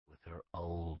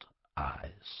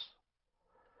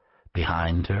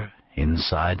Behind her,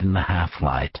 inside in the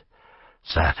half-light,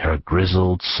 sat her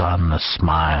grizzled son, a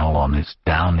smile on his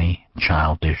downy,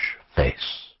 childish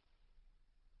face.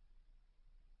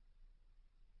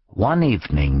 One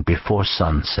evening before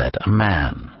sunset, a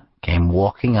man came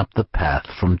walking up the path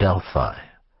from Delphi.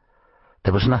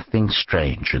 There was nothing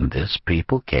strange in this.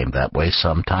 People came that way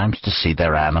sometimes to see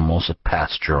their animals at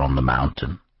pasture on the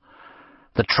mountain.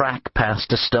 The track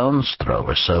passed a stone's throw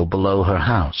or so below her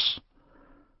house.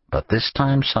 But this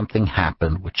time something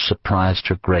happened which surprised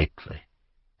her greatly.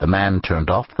 The man turned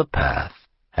off the path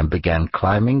and began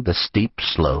climbing the steep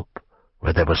slope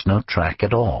where there was no track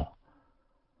at all.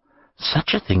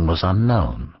 Such a thing was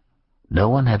unknown. No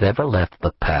one had ever left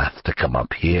the path to come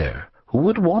up here. Who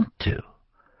would want to?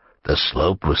 The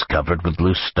slope was covered with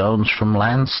loose stones from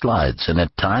landslides, and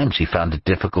at times he found it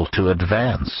difficult to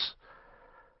advance.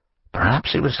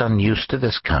 Perhaps he was unused to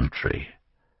this country.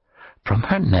 From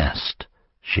her nest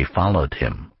she followed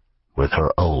him with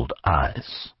her old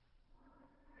eyes.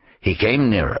 He came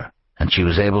nearer, and she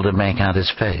was able to make out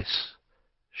his face.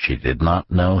 She did not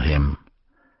know him,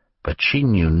 but she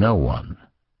knew no one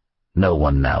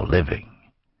now living.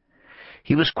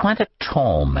 He was quite a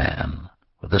tall man,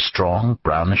 with a strong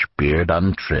brownish beard,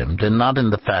 untrimmed, and not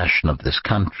in the fashion of this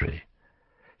country.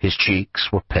 His cheeks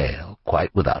were pale,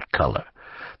 quite without color,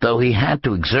 though he had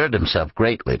to exert himself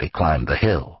greatly to climb the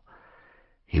hill.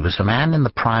 He was a man in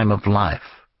the prime of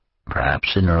life,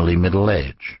 perhaps in early middle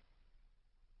age.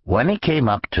 When he came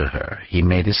up to her, he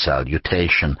made his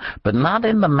salutation, but not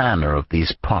in the manner of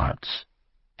these parts.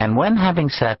 And when, having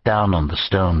sat down on the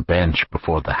stone bench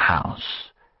before the house,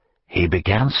 he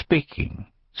began speaking,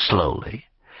 slowly,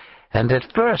 and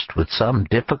at first with some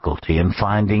difficulty in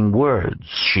finding words,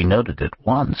 she noted at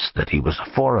once that he was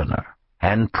a foreigner,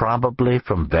 and probably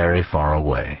from very far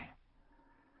away.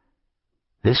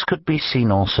 This could be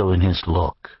seen also in his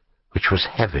look, which was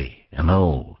heavy and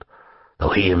old, though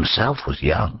he himself was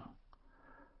young.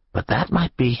 But that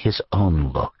might be his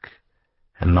own look,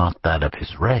 and not that of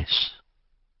his race.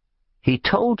 He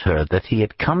told her that he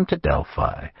had come to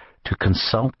Delphi to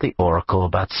consult the oracle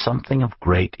about something of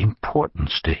great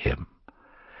importance to him,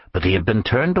 but he had been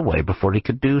turned away before he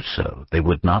could do so. They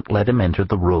would not let him enter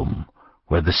the room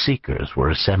where the seekers were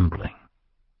assembling.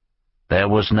 There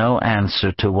was no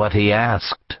answer to what he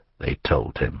asked, they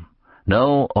told him.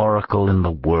 No oracle in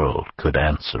the world could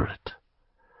answer it.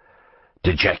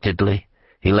 Dejectedly,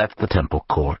 he left the temple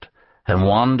court and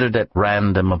wandered at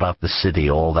random about the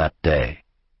city all that day.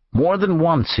 More than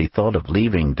once he thought of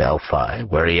leaving Delphi,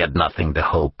 where he had nothing to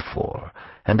hope for,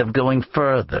 and of going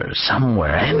further,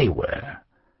 somewhere, anywhere.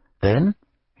 Then,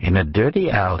 in a dirty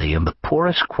alley in the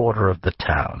poorest quarter of the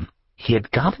town, he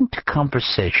had got into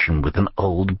conversation with an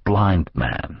old blind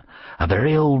man, a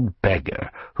very old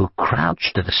beggar, who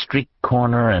crouched at a street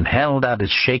corner and held out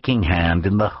his shaking hand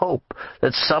in the hope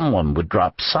that someone would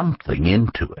drop something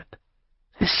into it.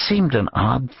 This seemed an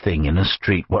odd thing in a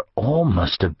street where all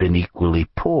must have been equally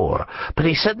poor, but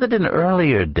he said that in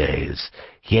earlier days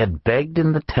he had begged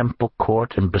in the temple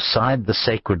court and beside the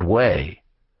sacred way,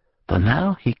 but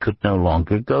now he could no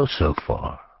longer go so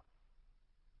far.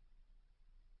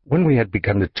 When we had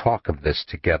begun to talk of this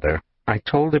together, I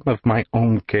told him of my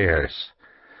own cares,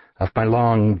 of my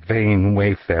long, vain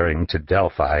wayfaring to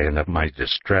Delphi, and of my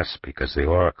distress because the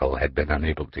oracle had been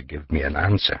unable to give me an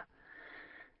answer.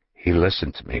 He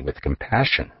listened to me with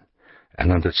compassion,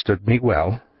 and understood me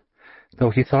well, though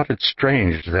he thought it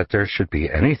strange that there should be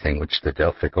anything which the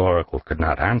Delphic oracle could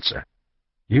not answer.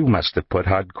 "You must have put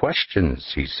hard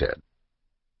questions," he said.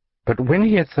 But when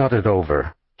he had thought it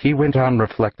over, he went on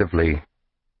reflectively,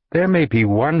 "There may be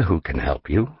one who can help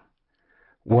you,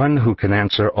 one who can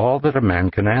answer all that a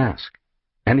man can ask."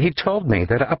 And he told me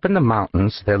that up in the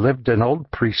mountains there lived an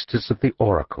old priestess of the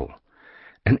oracle,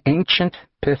 an ancient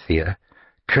Pythia,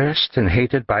 cursed and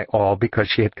hated by all because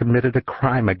she had committed a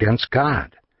crime against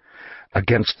God,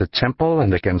 against the temple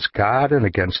and against God and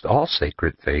against all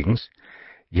sacred things.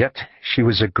 Yet she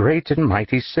was a great and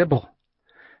mighty Sibyl.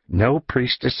 No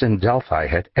priestess in Delphi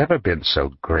had ever been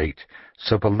so great,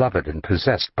 so beloved and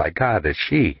possessed by God as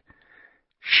she.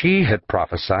 She had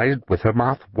prophesied with her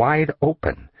mouth wide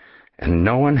open, and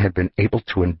no one had been able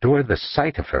to endure the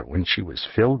sight of her when she was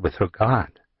filled with her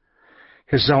God.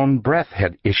 His own breath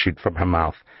had issued from her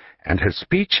mouth, and her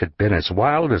speech had been as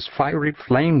wild as fiery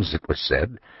flames, it was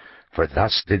said, for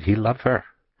thus did he love her.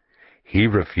 He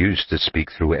refused to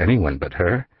speak through anyone but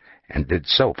her, and did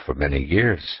so for many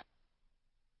years.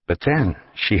 But then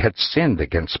she had sinned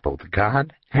against both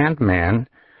God and man,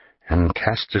 and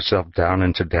cast herself down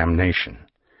into damnation.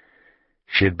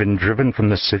 She had been driven from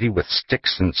the city with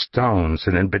sticks and stones,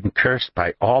 and had been cursed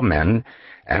by all men,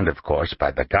 and of course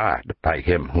by the God, by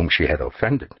him whom she had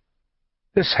offended.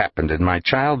 "This happened in my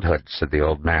childhood," said the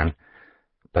old man,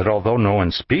 "but although no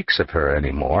one speaks of her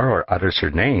any more, or utters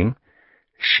her name,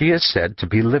 she is said to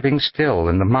be living still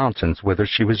in the mountains whither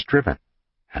she was driven,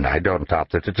 and I don't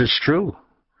doubt that it is true.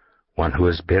 One who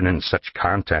has been in such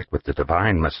contact with the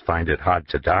divine must find it hard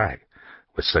to die,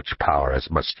 with such power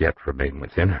as must yet remain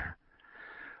within her.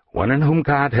 One in whom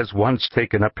God has once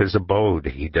taken up his abode,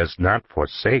 he does not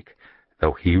forsake,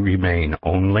 though he remain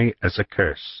only as a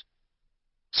curse.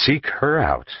 Seek her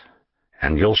out,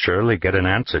 and you'll surely get an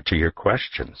answer to your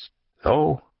questions,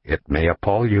 though it may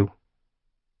appall you."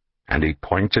 And he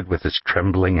pointed with his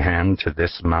trembling hand to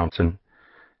this mountain,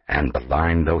 and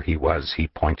blind though he was, he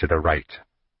pointed aright.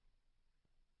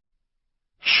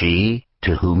 She,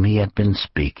 to whom he had been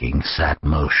speaking, sat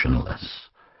motionless,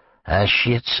 as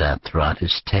she had sat throughout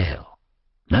his tale.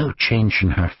 No change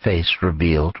in her face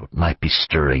revealed what might be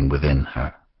stirring within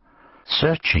her.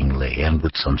 Searchingly and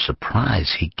with some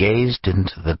surprise he gazed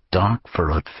into the dark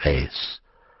furrowed face,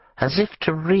 as if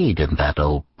to read in that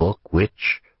old book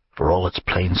which, for all its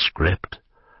plain script,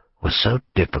 was so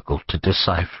difficult to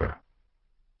decipher.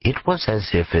 It was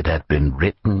as if it had been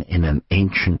written in an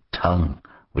ancient tongue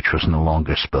which was no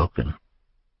longer spoken.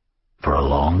 For a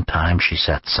long time she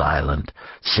sat silent,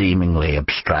 seemingly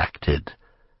abstracted,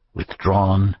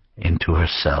 withdrawn into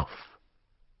herself.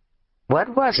 "What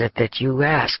was it that you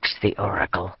asked the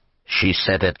oracle?" she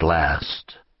said at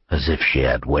last, as if she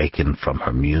had wakened from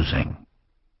her musing.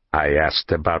 "I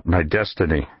asked about my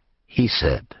destiny," he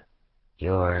said.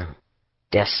 "Your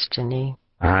destiny?"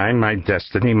 "Aye, my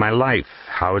destiny, my life,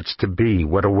 how it's to be,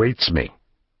 what awaits me."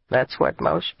 "That's what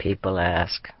most people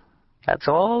ask. That's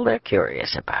all they're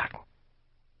curious about.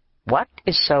 What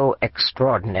is so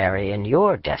extraordinary in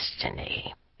your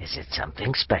destiny? Is it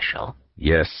something special?"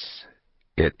 "Yes,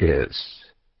 it is."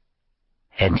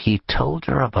 And he told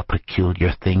her of a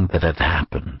peculiar thing that had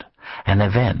happened, an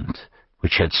event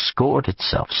which had scored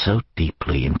itself so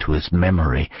deeply into his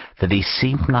memory that he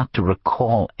seemed not to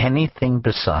recall anything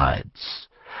besides,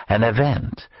 an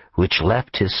event which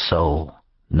left his soul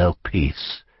no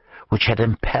peace, which had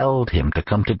impelled him to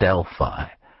come to Delphi,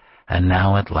 and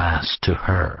now at last to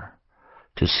her,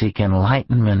 to seek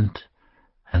enlightenment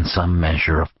and some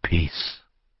measure of peace.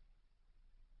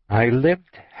 "I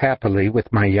lived happily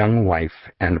with my young wife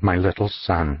and my little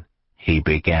son," he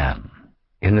began,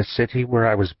 "in the city where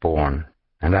I was born,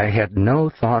 and I had no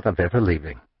thought of ever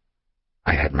leaving.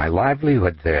 I had my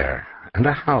livelihood there, and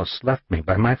a house left me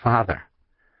by my father.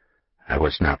 I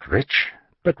was not rich,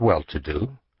 but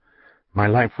well-to-do. My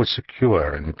life was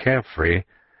secure and carefree,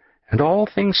 and all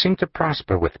things seemed to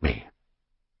prosper with me.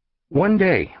 One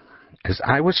day, as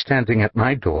I was standing at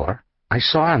my door, I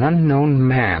saw an unknown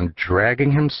man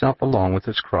dragging himself along with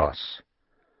his cross.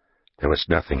 There was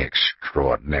nothing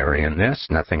extraordinary in this,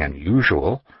 nothing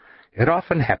unusual. It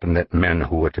often happened that men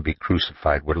who were to be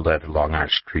crucified were led along our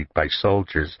street by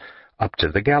soldiers up to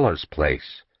the gallows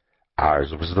place.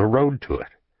 Ours was the road to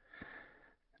it.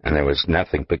 And there was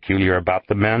nothing peculiar about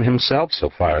the man himself, so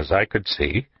far as I could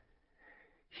see.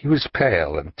 He was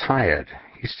pale and tired.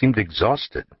 He seemed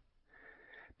exhausted.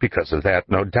 Because of that,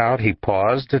 no doubt, he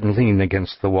paused and leaned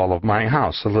against the wall of my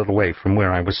house a little way from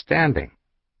where I was standing.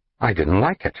 I didn't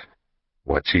like it.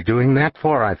 What's he doing that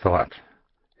for, I thought.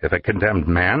 If a condemned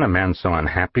man, a man so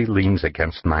unhappy, leans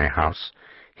against my house,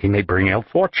 he may bring ill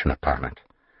fortune upon it.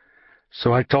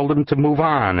 So I told him to move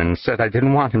on and said I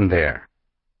didn't want him there.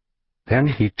 Then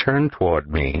he turned toward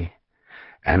me,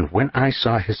 and when I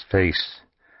saw his face,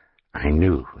 I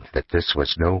knew that this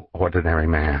was no ordinary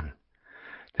man,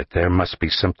 that there must be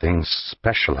something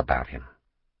special about him.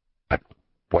 But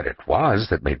what it was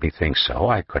that made me think so,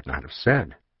 I could not have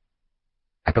said.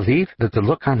 I believe that the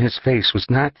look on his face was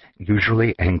not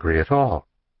usually angry at all,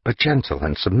 but gentle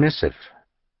and submissive.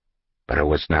 But it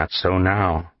was not so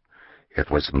now. It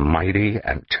was mighty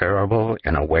and terrible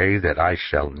in a way that I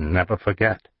shall never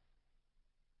forget.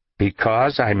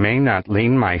 "Because I may not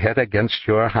lean my head against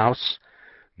your house,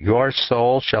 your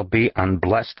soul shall be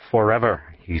unblessed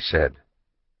forever," he said.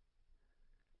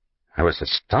 I was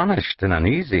astonished and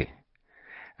uneasy,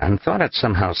 and thought it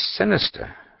somehow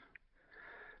sinister.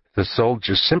 The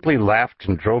soldiers simply laughed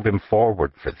and drove him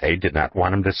forward, for they did not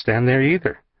want him to stand there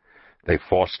either. They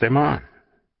forced him on.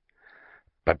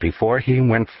 But before he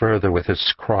went further with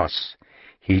his cross,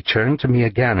 he turned to me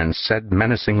again and said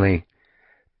menacingly,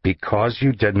 "Because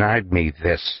you denied me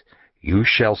this, you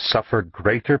shall suffer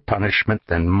greater punishment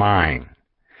than mine.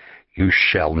 You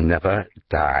shall never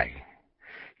die.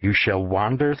 You shall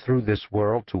wander through this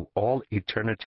world to all eternity."